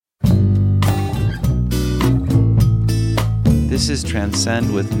This is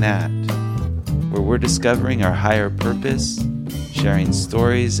Transcend with Nat, where we're discovering our higher purpose, sharing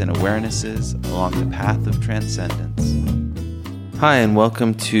stories and awarenesses along the path of transcendence. Hi, and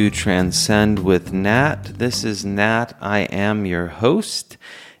welcome to Transcend with Nat. This is Nat. I am your host,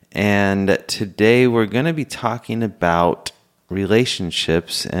 and today we're going to be talking about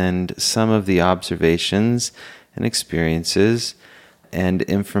relationships and some of the observations and experiences and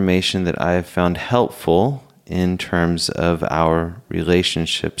information that I have found helpful in terms of our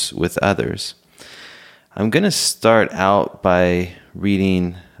relationships with others. I'm going to start out by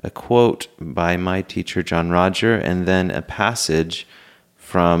reading a quote by my teacher, John Roger, and then a passage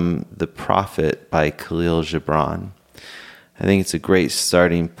from The Prophet by Khalil Gibran. I think it's a great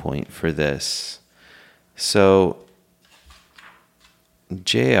starting point for this. So,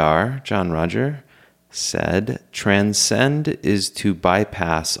 John Roger, said, "Transcend is to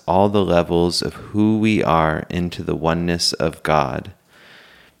bypass all the levels of who we are into the oneness of God."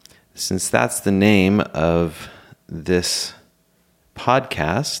 Since that's the name of this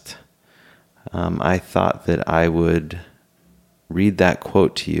podcast, I thought that I would read that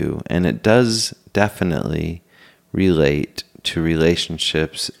quote to you, and it does definitely relate to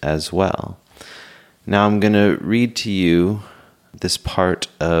relationships as well. Now I'm going to read to you this part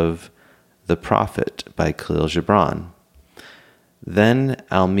of The Prophet by Khalil Gibran. Then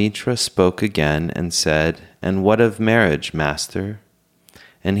Al-Mitra spoke again and said, "And what of marriage, master?"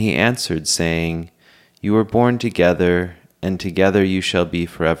 And he answered, saying, "You were born together, and together you shall be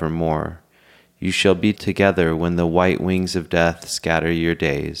forevermore. You shall be together when the white wings of death scatter your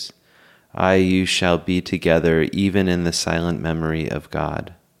days. Aye, you shall be together even in the silent memory of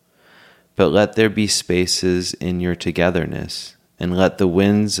God. But let there be spaces in your togetherness, and let the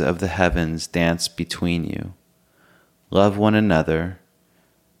winds of the heavens dance between you. Love one another,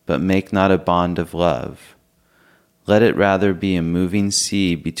 but make not a bond of love. Let it rather be a moving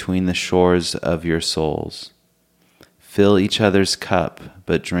sea between the shores of your souls. Fill each other's cup,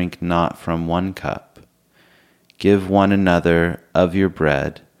 but drink not from one cup. Give one another of your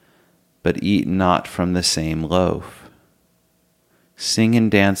bread, but eat not from the same loaf. Sing and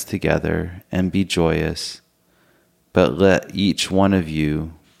dance together, and be joyous, but let each one of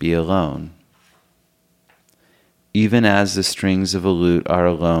you be alone. Even as the strings of a lute are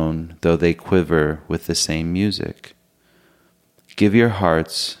alone, though they quiver with the same music. Give your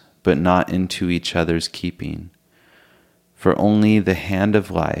hearts, but not into each other's keeping, for only the hand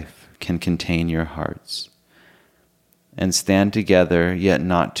of life can contain your hearts. And stand together, yet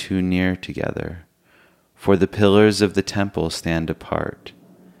not too near together, for the pillars of the temple stand apart,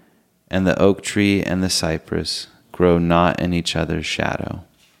 and the oak tree and the cypress grow not in each other's shadow."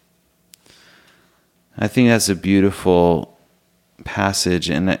 I think that's a beautiful passage,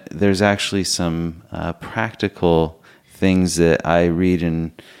 and there's actually some practical things that I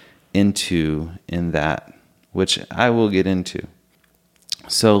read into in that, which I will get into.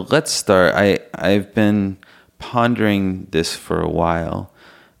 So let's start. I've been pondering this for a while,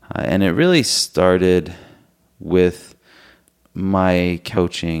 and it really started with my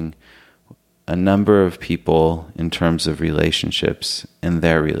coaching a number of people in terms of relationships and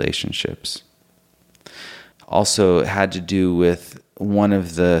their relationships. Also, it had to do with one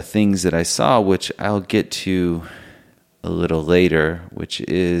of the things that I saw, which I'll get to a little later, which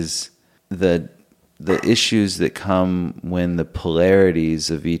is the issues that come when the polarities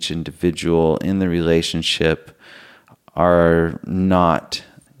of each individual in the relationship are not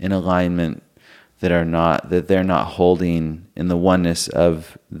in alignment, that they're not holding in the oneness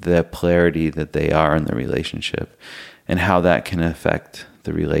of the polarity that they are in the relationship, and how that can affect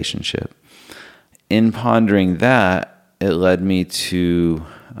the relationship. In pondering that, it led me to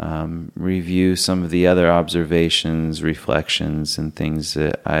review some of the other observations, reflections, and things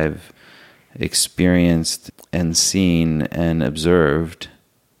that I've experienced and seen and observed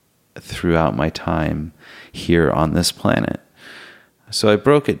throughout my time here on this planet. So I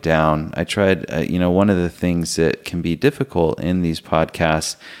broke it down. I tried, one of the things that can be difficult in these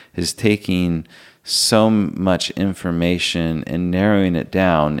podcasts is taking so much information and narrowing it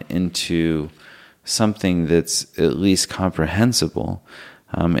down into something that's at least comprehensible,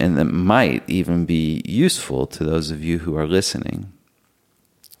 and that might even be useful to those of you who are listening.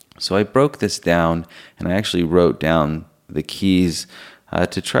 So I broke this down, and I actually wrote down the keys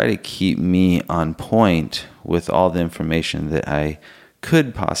to try to keep me on point with all the information that I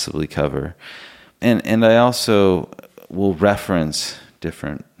could possibly cover. And I also will reference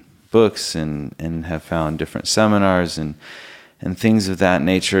different books and have found different seminars and things of that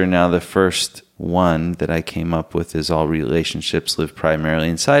nature. Now, the first one that I came up with is All Relationships Live Primarily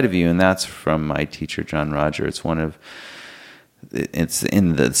Inside of You, and that's from my teacher, John Roger. It's one of it's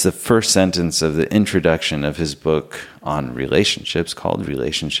the first sentence of the introduction of his book on relationships, called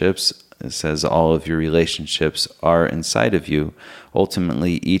Relationships. It says all of your relationships are inside of you.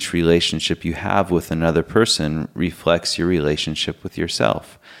 Ultimately, each relationship you have with another person reflects your relationship with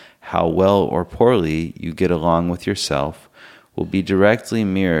yourself. How well or poorly you get along with yourself will be directly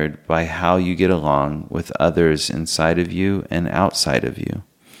mirrored by how you get along with others inside of you and outside of you.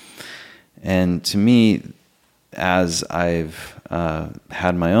 And to me, as I've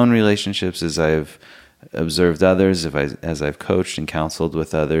had my own relationships, as I've observed others, as I've coached and counseled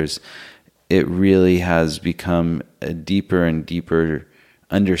with others, it really has become a deeper and deeper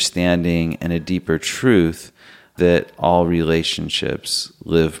understanding and a deeper truth that all relationships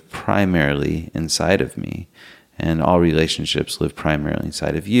live primarily inside of me, and all relationships live primarily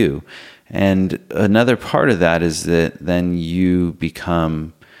inside of you. And another part of that is that then you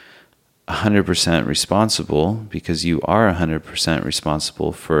become 100% responsible, because you are 100%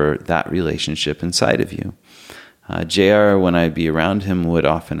 responsible for that relationship inside of you. JR, when I'd be around him, would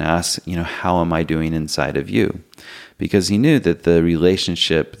often ask, how am I doing inside of you? Because he knew that the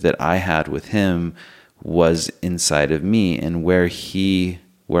relationship that I had with him was inside of me, and where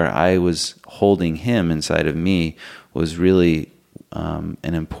I was holding him inside of me was really an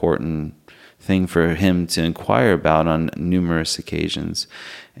important thing for him to inquire about on numerous occasions.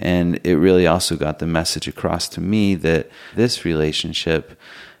 And it really also got the message across to me that this relationship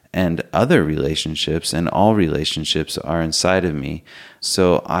and other relationships and all relationships are inside of me.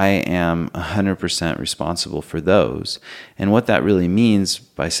 So I am 100% responsible for those. And what that really means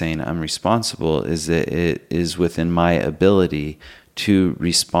by saying I'm responsible is that it is within my ability to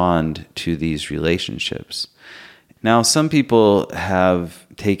respond to these relationships. Now, some people have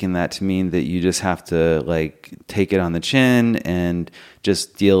taken that to mean that you just have to take it on the chin and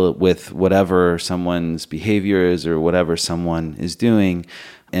just deal with whatever someone's behavior is or whatever someone is doing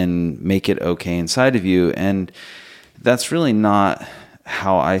and make it okay inside of you. And that's really not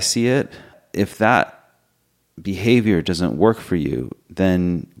how I see it. If that behavior doesn't work for you,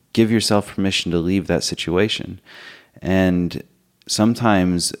 then give yourself permission to leave that situation. And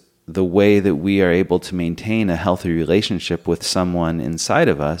sometimes the way that we are able to maintain a healthy relationship with someone inside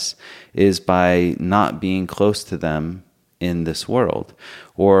of us is by not being close to them in this world,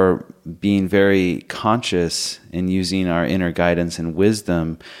 or being very conscious in using our inner guidance and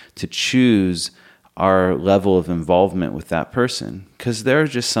wisdom to choose our level of involvement with that person. Because there are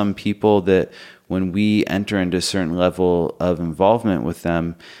just some people that when we enter into a certain level of involvement with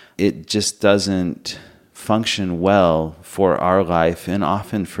them, it just doesn't function well for our life and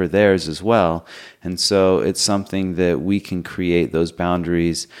often for theirs as well. And so it's something that we can create those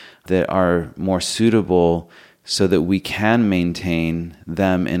boundaries that are more suitable so that we can maintain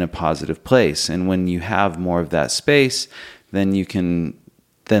them in a positive place. And when you have more of that space, then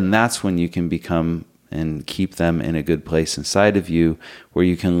that's when you can become and keep them in a good place inside of you, where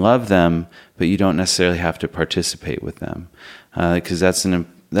you can love them, but you don't necessarily have to participate with them, because that's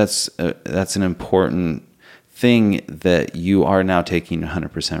an important thing, that you are now taking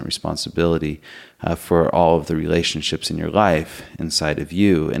 100% responsibility for all of the relationships in your life inside of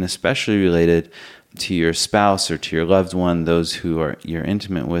you, and especially related to your spouse or to your loved one, those who you're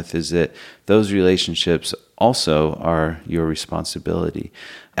intimate with, is that those relationships also are your responsibility,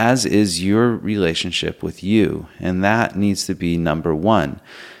 as is your relationship with you. And that needs to be number one.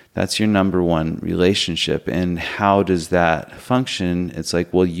 That's your number one relationship. And how does that function? It's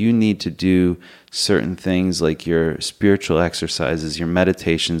like, well, you need to do certain things like your spiritual exercises, your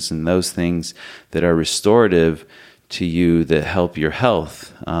meditations, and those things that are restorative to you, that help your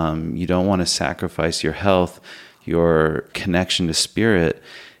health. You don't want to sacrifice your health, your connection to spirit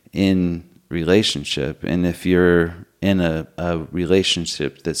in relationship. And if you're in a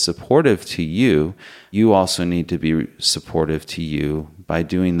relationship that's supportive to you, you also need to be supportive to you by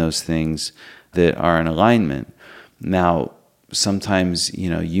doing those things that are in alignment. Now, sometimes,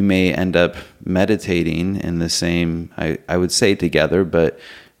 you may end up meditating in the same, I would say together, but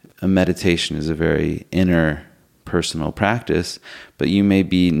a meditation is a very inner personal practice, but you may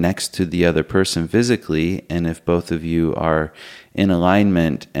be next to the other person physically, and if both of you are in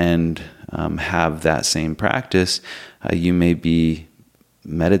alignment and have that same practice, you may be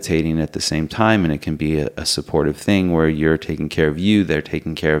meditating at the same time, and it can be a supportive thing where you're taking care of you, they're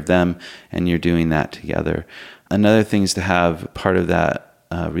taking care of them, and you're doing that together. Another thing is to have part of that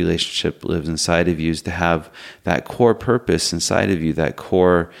relationship lives inside of you, is to have that core purpose inside of you, that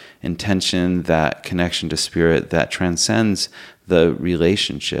core intention, that connection to spirit that transcends the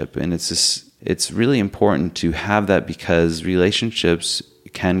relationship. And it's really important to have that, because relationships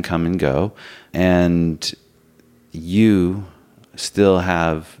can come and go, and you still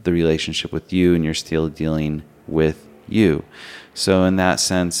have the relationship with you and you're still dealing with you. So in that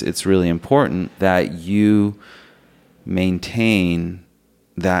sense, it's really important that you maintain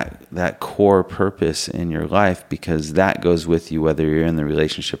that core purpose in your life, because that goes with you whether you're in the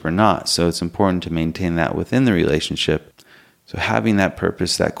relationship or not. So it's important to maintain that within the relationship. So having that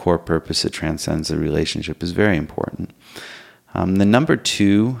purpose, that core purpose that transcends the relationship, is very important. The number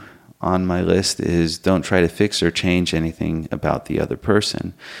 2 on my list is don't try to fix or change anything about the other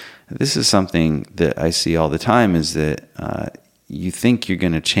person. This is something that I see all the time, is that you think you're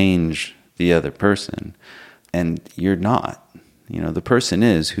going to change the other person, and you're not. The person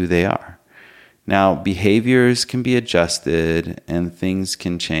is who they are. Now, behaviors can be adjusted and things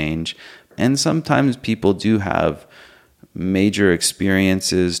can change. And sometimes people do have major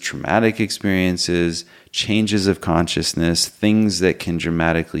experiences, traumatic experiences, changes of consciousness, things that can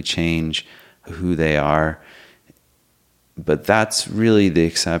dramatically change who they are. But that's really the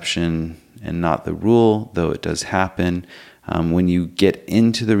exception and not the rule, though it does happen. When you get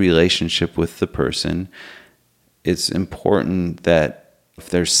into the relationship with the person, it's important that if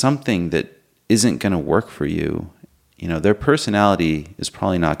there's something that isn't going to work for you, their personality is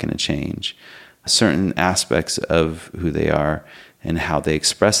probably not going to change. Certain aspects of who they are and how they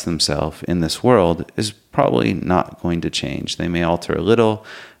express themselves in this world is probably not going to change. They may alter a little,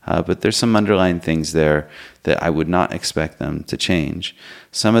 but there's some underlying things there that I would not expect them to change.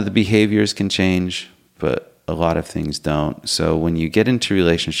 Some of the behaviors can change, but a lot of things don't. So when you get into a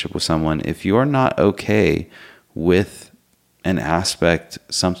relationship with someone, if you're not okay with an aspect,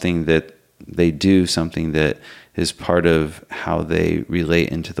 something that they do, something that is part of how they relate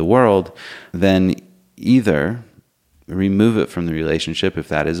into the world, then either remove it from the relationship if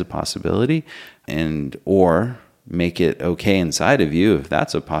that is a possibility, or make it okay inside of you if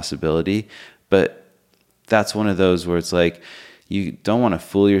that's a possibility. But that's one of those where it's like, you don't want to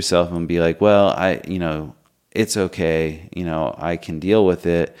fool yourself and be like, well, it's okay, I can deal with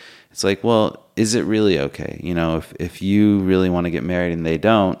it. It's like, well, is it really okay? If you really want to get married and they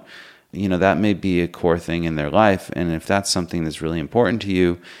don't, that may be a core thing in their life. And if that's something that's really important to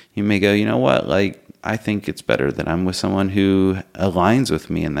you, you may go, you know what, I think it's better that I'm with someone who aligns with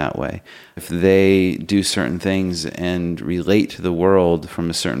me in that way. If they do certain things and relate to the world from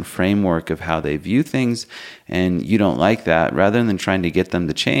a certain framework of how they view things, and you don't like that, rather than trying to get them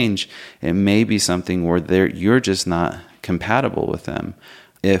to change, it may be something where you're just not compatible with them.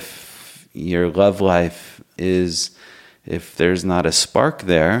 If your love life if there's not a spark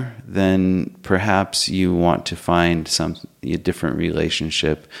there, then perhaps you want to find a different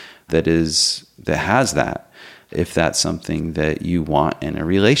relationship that has that, if that's something that you want in a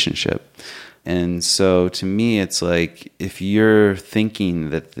relationship. And so to me, it's like, if you're thinking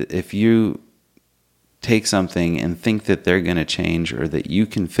that if you take something and think that they're going to change or that you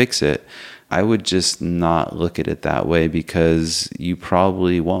can fix it, I would just not look at it that way, because you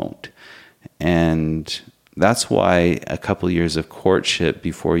probably won't. And that's why a couple years of courtship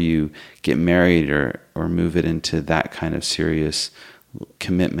before you get married or move it into that kind of serious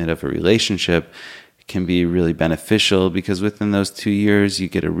commitment of a relationship can be really beneficial, because within those 2 years you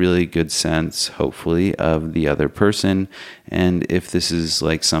get a really good sense, hopefully, of the other person, and if this is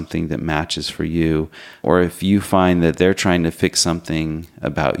like something that matches for you, or if you find that they're trying to fix something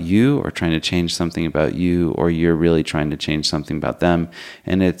about you or trying to change something about you, or you're really trying to change something about them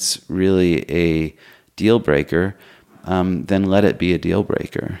and it's really a deal breaker, then let it be a deal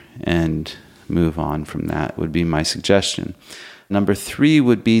breaker and move on from that, would be my suggestion. Number 3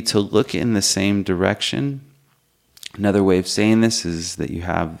 would be to look in the same direction. Another way of saying this is that you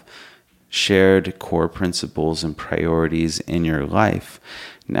have shared core principles and priorities in your life.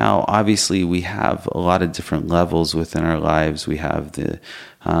 Now, obviously, we have a lot of different levels within our lives. We have the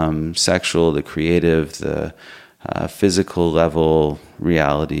sexual, the creative, the physical level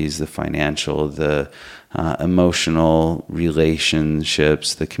realities, the financial, the emotional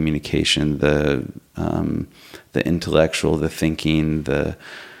relationships, the communication, the intellectual, the thinking, the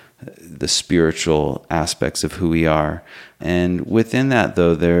spiritual aspects of who we are. And within that,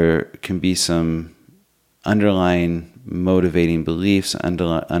 though, there can be some underlying motivating beliefs,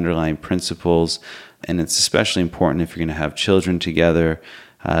 underlying principles, and it's especially important if you're going to have children together,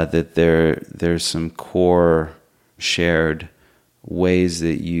 that there's some core shared ways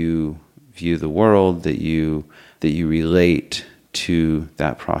that you view the world, that you relate to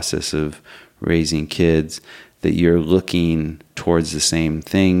that process of raising kids, that you're looking towards the same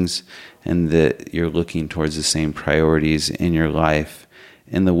things, and that you're looking towards the same priorities in your life,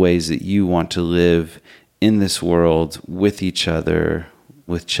 in the ways that you want to live in this world with each other,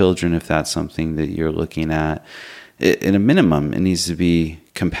 with children, if that's something that you're looking at. at a minimum, it needs to be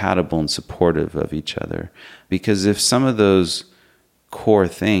compatible and supportive of each other. Because if some of those core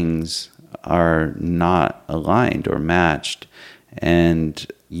things are not aligned or matched, and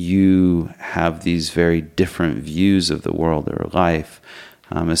you have these very different views of the world or life,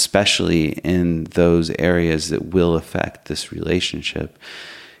 especially in those areas that will affect this relationship,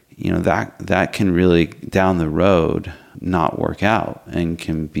 that can really down the road not work out and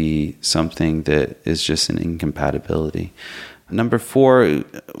can be something that is just an incompatibility. Number 4,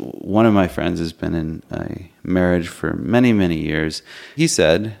 one of my friends has been in a marriage for many, many years. He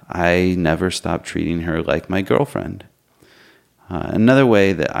said, I never stopped treating her like my girlfriend. Another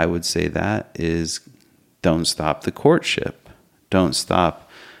way that I would say that is, don't stop the courtship. Don't stop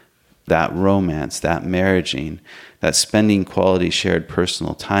that romance, that marriaging, that spending quality shared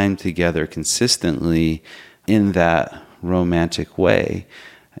personal time together consistently in that romantic way.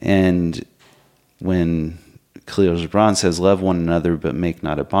 And when Khalil Gibran says, love one another, but make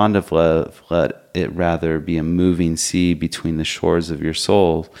not a bond of love, let it rather be a moving sea between the shores of your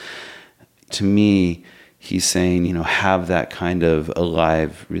soul. To me, he's saying, have that kind of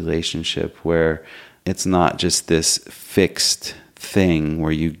alive relationship where it's not just this fixed thing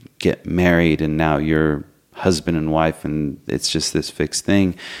where you get married and now you're husband and wife and it's just this fixed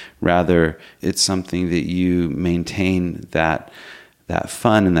thing. Rather, it's something that you maintain that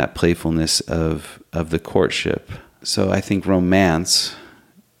fun and that playfulness of the courtship. So I think romance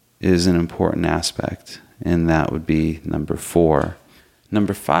is an important aspect, and that would be number 4.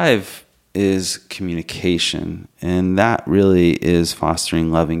 Number 5 is communication, and that really is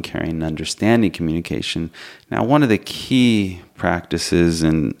fostering loving, caring, and understanding communication. Now, one of the key practices,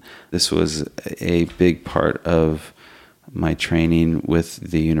 and this was a big part of my training with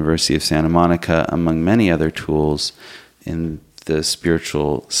the University of Santa Monica, among many other tools in the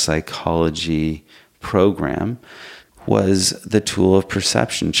spiritual psychology program, was the tool of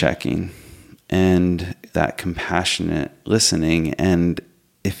perception checking and that compassionate listening. And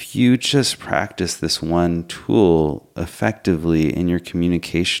if you just practice this one tool effectively in your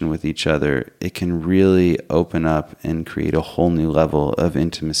communication with each other, it can really open up and create a whole new level of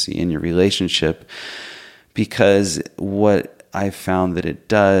intimacy in your relationship. Because what I found that it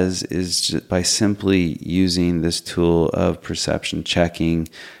does is just by simply using this tool of perception checking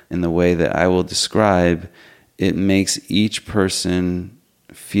in the way that I will describe, it makes each person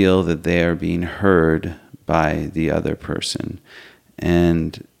feel that they are being heard by the other person.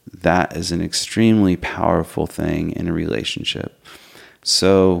 And that is an extremely powerful thing in a relationship.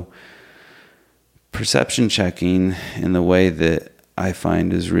 So perception checking in the way that I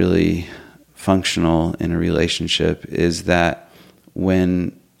find is really functional in a relationship is that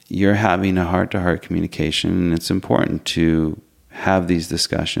when you're having a heart-to-heart communication, and it's important to have these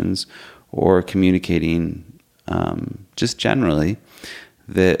discussions or communicating just generally,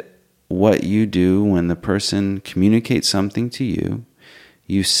 that what you do when the person communicates something to you,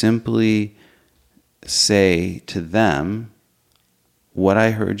 you simply say to them, what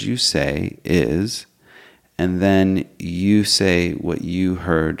I heard you say is, and then you say what you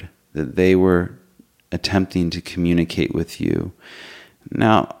heard that they were attempting to communicate with you.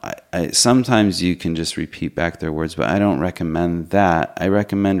 Now, I sometimes you can just repeat back their words, but I don't recommend that. I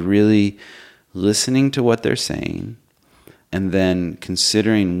recommend really listening to what they're saying and then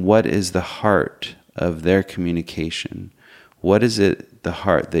considering what is the heart of their communication. What is it, the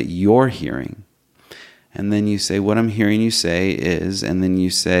heart that you're hearing? And then you say, what I'm hearing you say is, and then you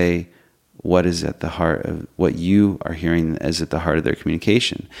say, what is at the heart of what you are hearing is at the heart of their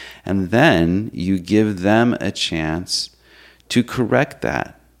communication. And then you give them a chance to correct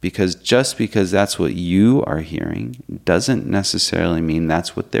that, because just because that's what you are hearing doesn't necessarily mean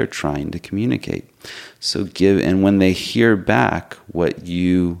that's what they're trying to communicate. So and when they hear back what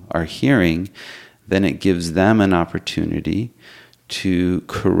you are hearing, then it gives them an opportunity to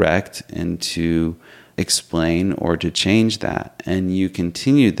correct and to explain or to change that. And you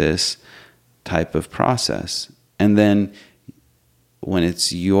continue this type of process. And then when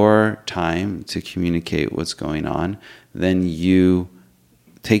it's your time to communicate what's going on, then you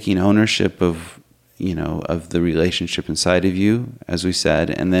taking ownership of the relationship inside of you, as we said.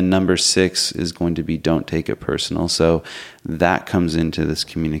 And then number 6 is going to be don't take it personal. So that comes into this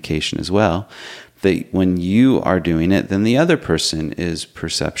communication as well. That when you are doing it, then the other person is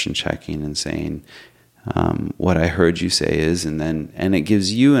perception checking and saying, what I heard you say is, and it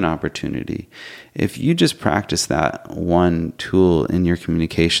gives you an opportunity. If you just practice that one tool in your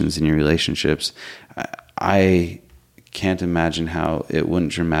communications, in your relationships, I can't imagine how it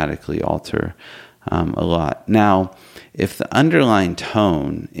wouldn't dramatically alter a lot. Now, if the underlying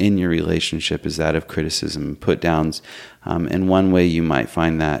tone in your relationship is that of criticism and put downs, and one way you might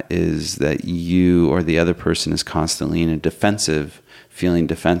find that is that you or the other person is constantly in a feeling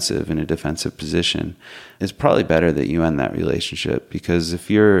defensive in a defensive position, it's probably better that you end that relationship. Because if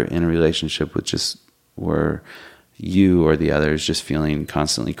you're in a relationship with just where you or the other is just feeling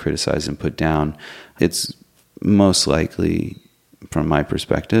constantly criticized and put down, it's most likely, from my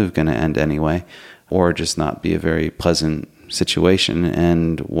perspective, going to end anyway, or just not be a very pleasant situation.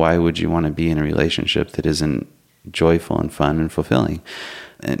 And why would you want to be in a relationship that isn't joyful and fun and fulfilling?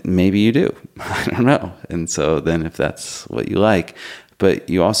 And maybe you do. I don't know. And so then if that's what you like, but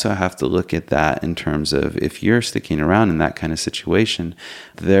you also have to look at that in terms of, if you're sticking around in that kind of situation,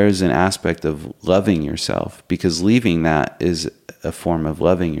 there's an aspect of loving yourself, because leaving that is a form of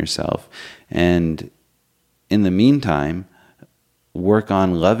loving yourself. And in the meantime, work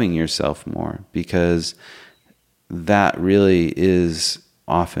on loving yourself more, because that really is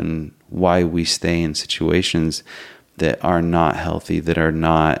often why we stay in situations that are not healthy, that are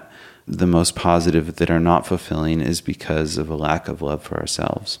not the most positive, that are not fulfilling, is because of a lack of love for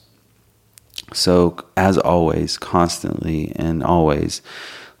ourselves. So, as always, constantly and always,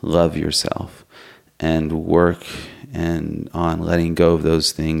 love yourself and work on letting go of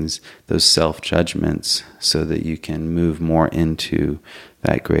those things, those self-judgments, so that you can move more into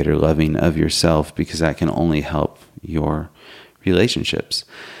that greater loving of yourself, because that can only help your relationships.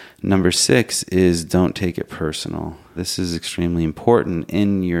 Number 6 is don't take it personal. This is extremely important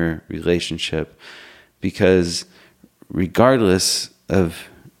in your relationship, because regardless of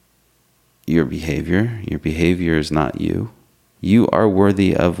your behavior is not you. You are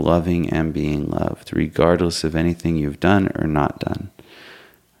worthy of loving and being loved, regardless of anything you've done or not done.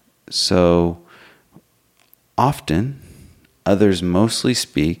 So often, others mostly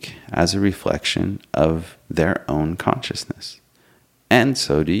speak as a reflection of their own consciousness. And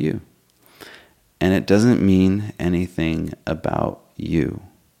so do you. And it doesn't mean anything about you.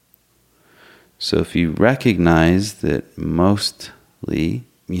 So if you recognize that mostly,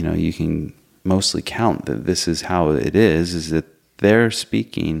 you can mostly count that this is how it is that they're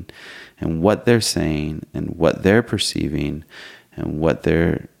speaking, and what they're saying and what they're perceiving and what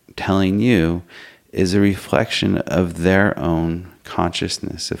they're telling you is a reflection of their own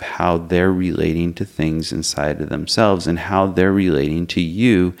consciousness, of how they're relating to things inside of themselves and how they're relating to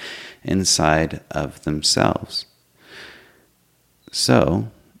you inside of themselves.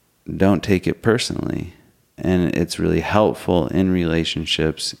 So don't take it personally. And it's really helpful in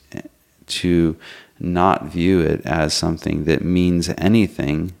relationships to not view it as something that means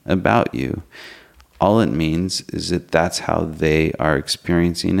anything about you. All it means is that that's how they are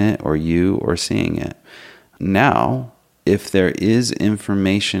experiencing it, or you, or seeing it. Now, if there is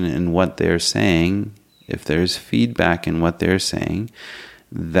information in what they're saying, if there's feedback in what they're saying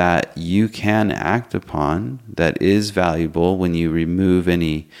that you can act upon, that is valuable when you remove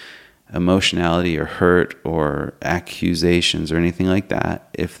any emotionality or hurt or accusations or anything like that,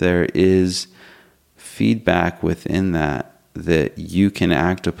 if there is feedback within that you can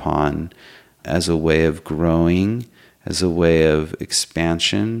act upon as a way of growing, as a way of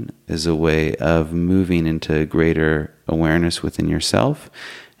expansion, as a way of moving into greater awareness within yourself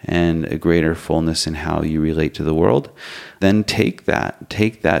and a greater fullness in how you relate to the world, then take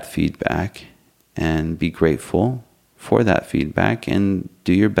that feedback and be grateful for that feedback and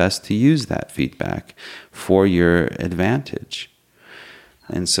do your best to use that feedback for your advantage.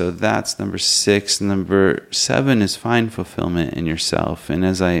 And so that's number 6. Number 7 is find fulfillment in yourself. And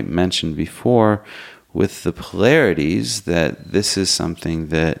as I mentioned before, with the polarities, that this is something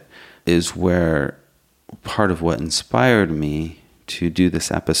that is where part of what inspired me to do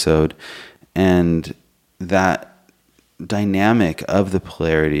this episode, and that dynamic of the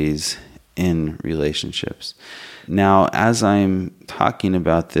polarities in relationships. Now, as I'm talking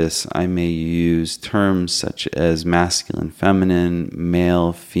about this, I may use terms such as masculine, feminine,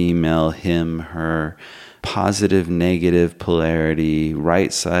 male, female, him, her, positive, negative polarity,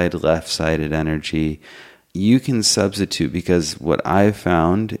 right-side, left-sided energy. You can substitute, because what I've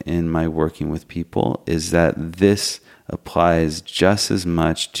found in my working with people is that this applies just as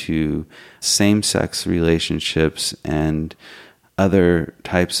much to same-sex relationships and other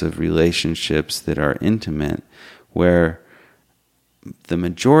types of relationships that are intimate, where the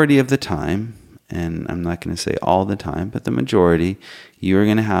majority of the time, and I'm not going to say all the time, but the majority, you're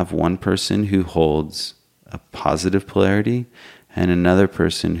going to have one person who holds a positive polarity and another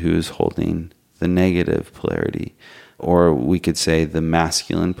person who's holding the negative polarity. Or we could say the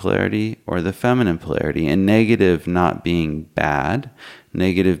masculine polarity or the feminine polarity. And negative not being bad,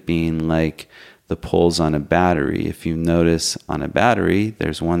 negative being like the poles on a battery. If you notice on a battery,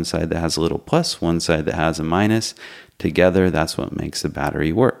 there's one side that has a little plus, one side that has a minus. Together, that's what makes the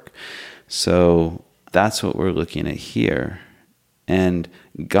battery work. So that's what we're looking at here. And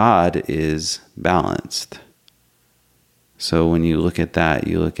God is balanced. So when you look at that,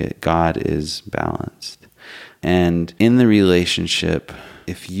 you look at God is balanced. And in the relationship,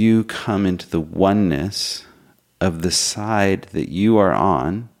 if you come into the oneness of the side that you are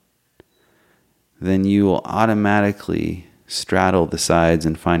on, then you will automatically straddle the sides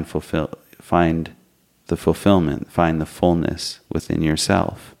and find the fulfillment, find the fullness within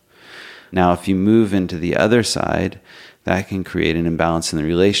yourself. Now, if you move into the other side, that can create an imbalance in the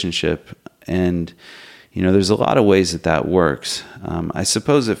relationship. And, there's a lot of ways that works. I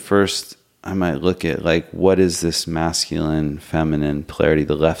suppose at first I might look at what is this masculine, feminine polarity,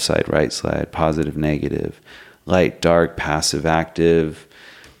 the left side, right side, positive, negative, light, dark, passive, active.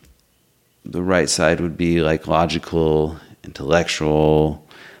 The right side would be logical, intellectual,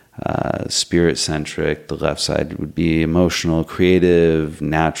 spirit-centric. The left side would be emotional, creative,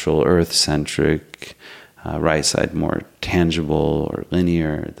 natural, earth-centric. Right side more tangible or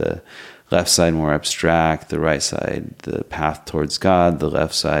linear. The left side more abstract. The right side the path towards God. The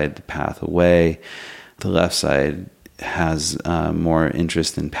left side the path away. The left side has more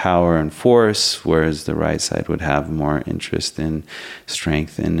interest in power and force, whereas the right side would have more interest in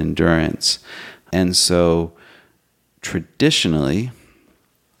strength and endurance. And so traditionally,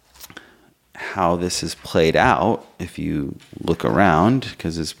 how this is played out, if you look around,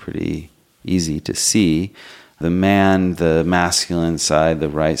 because it's pretty easy to see, the man, the masculine side, the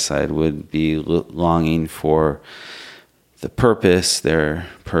right side would be longing for the purpose, their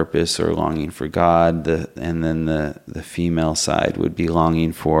purpose, or longing for God, and then the female side would be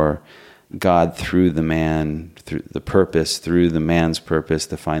longing for God through the man, through the purpose, through the man's purpose,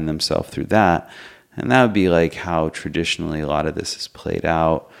 to find themselves through that. And that would be how traditionally a lot of this is played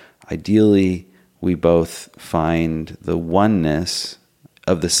out. Ideally, we both find the oneness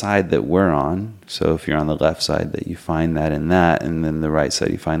of the side that we're on. So if you're on the left side, that you find that in that, and then the right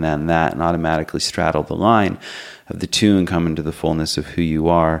side, you find that in that, and automatically straddle the line of the two and come into the fullness of who you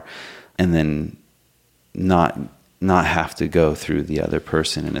are, and then not have to go through the other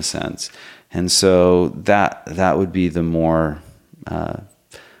person in a sense. And so that would be the more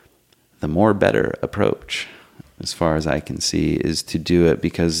better approach, as far as I can see, is to do it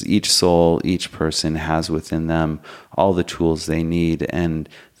because each soul, each person has within them all the tools they need and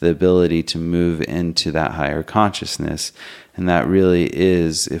the ability to move into that higher consciousness. And that really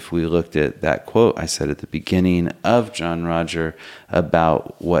is, if we looked at that quote I said at the beginning of John Roger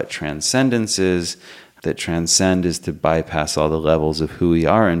about what transcendence is, that transcend is to bypass all the levels of who we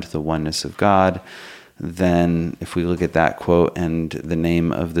are into the oneness of God. Then if we look at that quote and the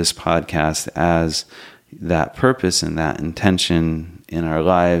name of this podcast as that purpose and that intention in our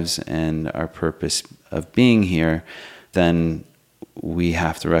lives and our purpose of being here, then we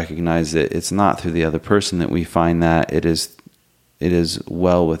have to recognize that it's not through the other person that we find that. It is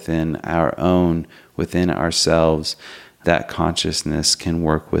well within within ourselves, that consciousness can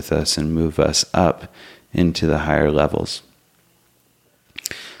work with us and move us up into the higher levels.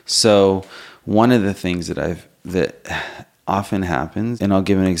 So one of the things that often happens, and I'll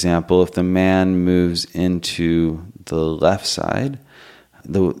give an example. If the man moves into the left side,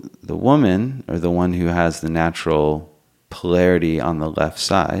 the woman, or the one who has the natural polarity on the left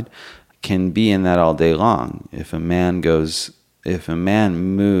side, can be in that all day long. If a man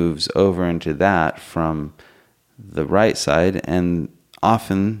moves over into that from the right side, and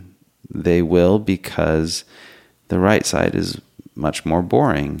often they will, because the right side is much more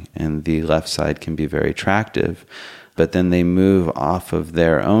boring and the left side can be very attractive. But then they move off of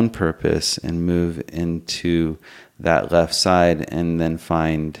their own purpose and move into that left side and then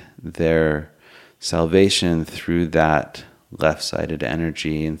find their salvation through that left-sided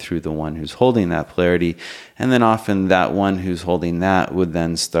energy and through the one who's holding that polarity. And then often that one who's holding that would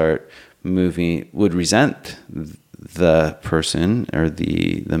then start moving, would resent the person or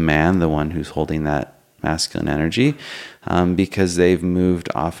the man, the one who's holding that masculine energy, because they've moved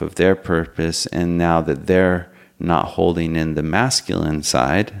off of their purpose, and now that they're not holding in the masculine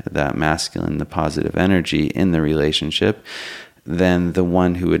side, that masculine, the positive energy in the relationship, then the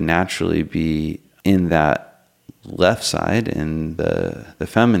one who would naturally be in that left side, in the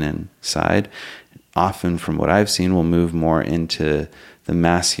feminine side, often from what I've seen will move more into the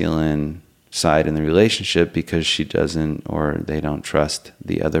masculine side in the relationship because she doesn't, or they don't trust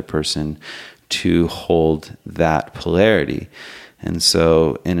the other person to hold that polarity. And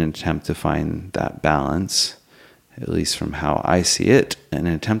so in an attempt to find that balance, at least from how I see it, in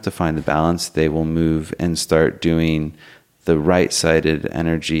an attempt to find the balance, they will move and start doing the right-sided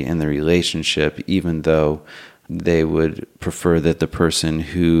energy in the relationship, even though they would prefer that the person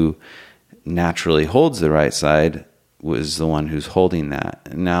who naturally holds the right side was the one who's holding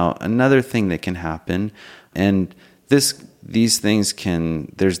that. Now, another thing that can happen, and these things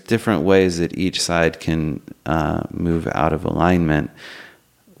can, there's different ways that each side can move out of alignment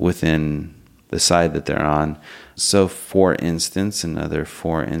within the side that they're on. So for instance, another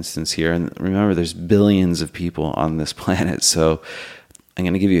for instance here, and remember there's billions of people on this planet, so I'm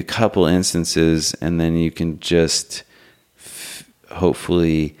going to give you a couple instances, and then you can just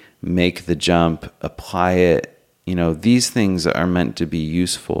hopefully make the jump, apply it. You know, these things are meant to be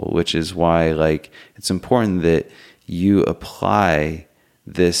useful, which is why, like, it's important that you apply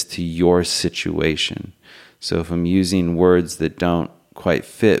this to your situation. So if I'm using words that don't quite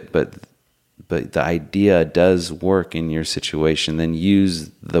fit, but the idea does work in your situation, then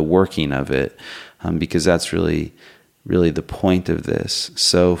use the working of it, because that's really the point of this.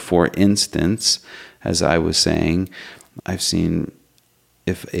 So for instance, as I was saying, I've seen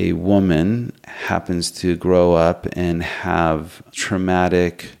if a woman happens to grow up and have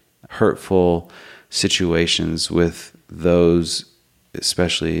traumatic, hurtful situations with those,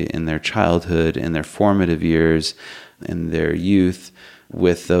 especially in their childhood, in their formative years, in their youth,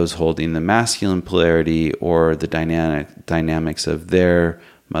 with those holding the masculine polarity or the dynamics of their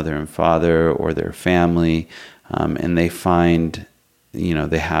mother and father or their family, and they find,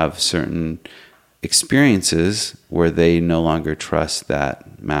 they have certain experiences where they no longer trust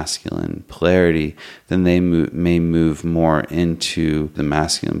that masculine polarity, then they may move more into the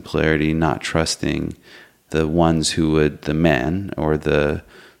masculine polarity, not trusting the ones who would, the men or the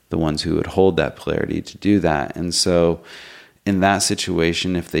ones who would hold that polarity to do that. And so in that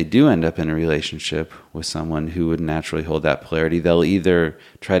situation, if they do end up in a relationship with someone who would naturally hold that polarity, they'll either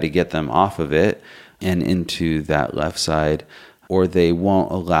try to get them off of it and into that left side, or they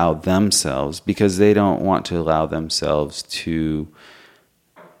won't allow themselves, because they don't want to allow themselves to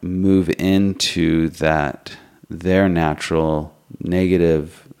move into that, their natural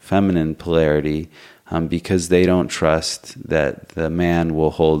negative feminine polarity, because they don't trust that the man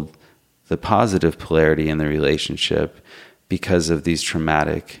will hold the positive polarity in the relationship because of these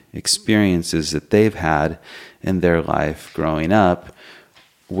traumatic experiences that they've had in their life growing up,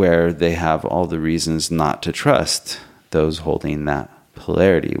 where they have all the reasons not to trust those holding that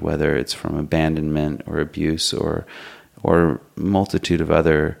polarity, whether it's from abandonment or abuse or multitude of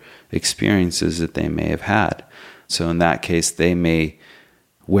other experiences that they may have had. So in that case, they may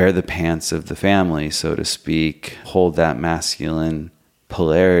wear the pants of the family, so to speak, hold that masculine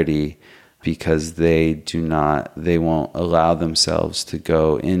polarity, because they won't allow themselves to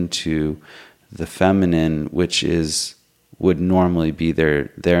go into the feminine, which would normally be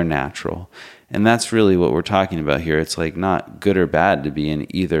their natural. And that's really what we're talking about here. It's like not good or bad to be in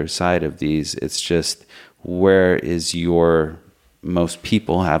either side of these. It's just, where is most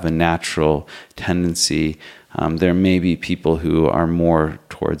people have a natural tendency. There may be people who are more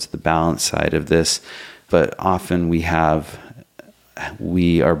towards the balance side of this, but often we are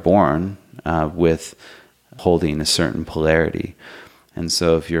born with holding a certain polarity. And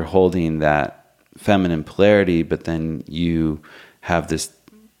so if you're holding that feminine polarity, but then you have this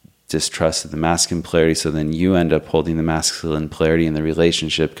distrust of the masculine polarity, so then you end up holding the masculine polarity in the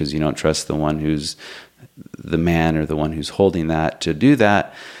relationship because you don't trust the one who's the man or the one who's holding that to do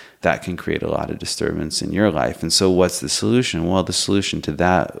that, that can create a lot of disturbance in your life. And so what's the solution? Well, the solution to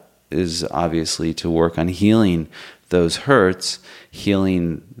that is obviously to work on healing those hurts,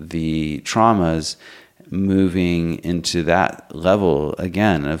 healing the traumas, moving into that level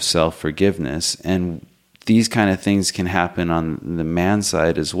again of self-forgiveness. And these kind of things can happen on the man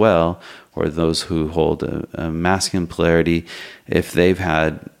side as well, or those who hold a masculine polarity. If they've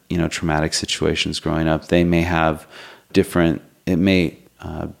had traumatic situations growing up, they may have it may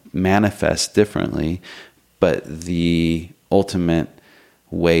manifest differently, but the ultimate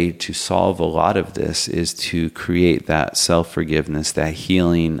way to solve a lot of this is to create that self-forgiveness, that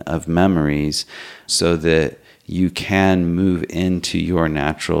healing of memories, so that you can move into your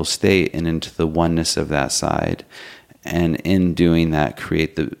natural state and into the oneness of that side. And in doing that,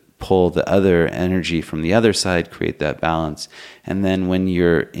 pull the other energy from the other side, create that balance. And then when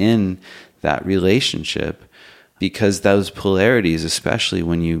you're in that relationship, because those polarities, especially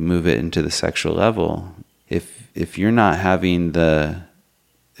when you move it into the sexual level, if you're not having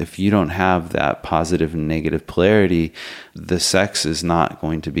if you don't have that positive and negative polarity, the sex is not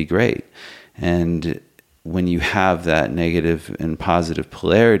going to be great. And when you have that negative and positive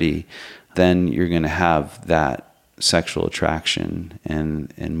polarity, then you're going to have that sexual attraction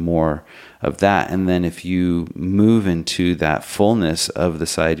and more of that. And then if you move into that fullness of the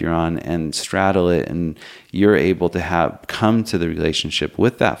side you're on and straddle it, and you're able to come to the relationship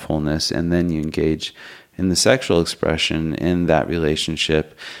with that fullness, and then you engage in the sexual expression in that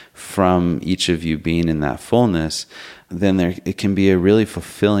relationship from each of you being in that fullness, then it can be a really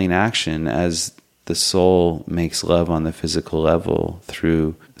fulfilling action as the soul makes love on the physical level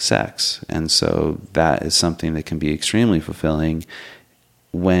through sex. And so that is something that can be extremely fulfilling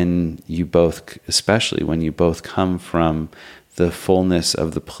especially when you both come from the fullness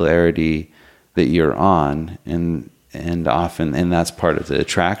of the polarity that you're on, and often, and that's part of the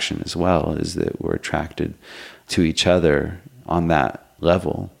attraction as well, is that we're attracted to each other on that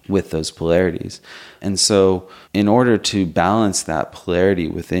level with those polarities. And so in order to balance that polarity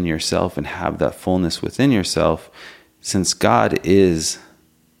within yourself and have that fullness within yourself, since God is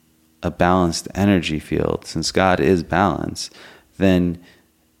a balanced energy field, since God is balance, then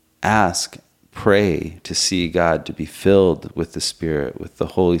pray to see God, to be filled with the Spirit, with the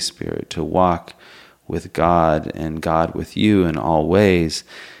Holy Spirit, to walk with God and God with you in all ways,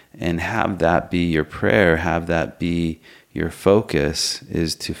 and have that be your prayer, have that be your focus,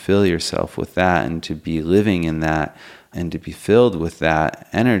 is to fill yourself with that and to be living in that and to be filled with that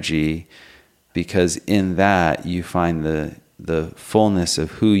energy, because in that you find the fullness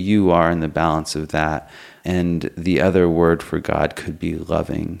of who you are and the balance of that. And the other word for God could be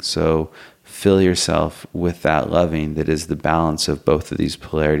loving. So fill yourself with that loving that is the balance of both of these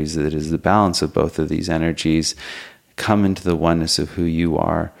polarities, that is the balance of both of these energies. Come into the oneness of who you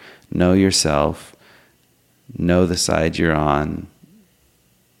are. Know yourself. Know the side you're on.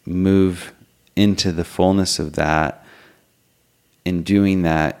 Move into the fullness of that. In doing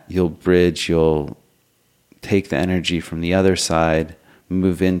that, you'll take the energy from the other side,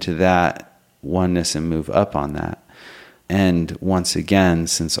 move into that oneness and move up on that. And once again,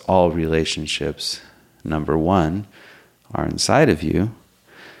 since all relationships, number one, are inside of you,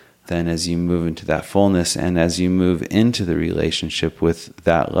 then as you move into that fullness and as you move into the relationship with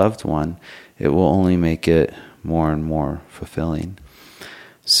that loved one, it will only make it more and more fulfilling.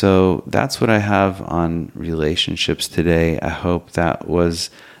 So that's what I have on relationships today. I hope that was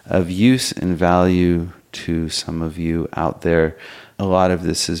of use and value to some of you out there. A lot of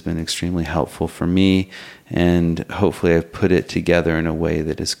this has been extremely helpful for me, and hopefully I've put it together in a way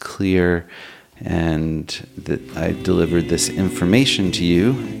that is clear, and that I delivered this information to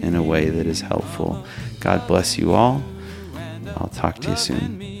you in a way that is helpful. God bless you all. I'll talk to you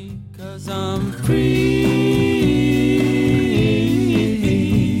soon. 'Cause I'm free.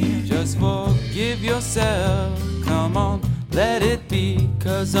 Just forgive yourself. Come on, let it be.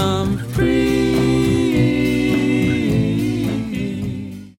 'Cause I'm free.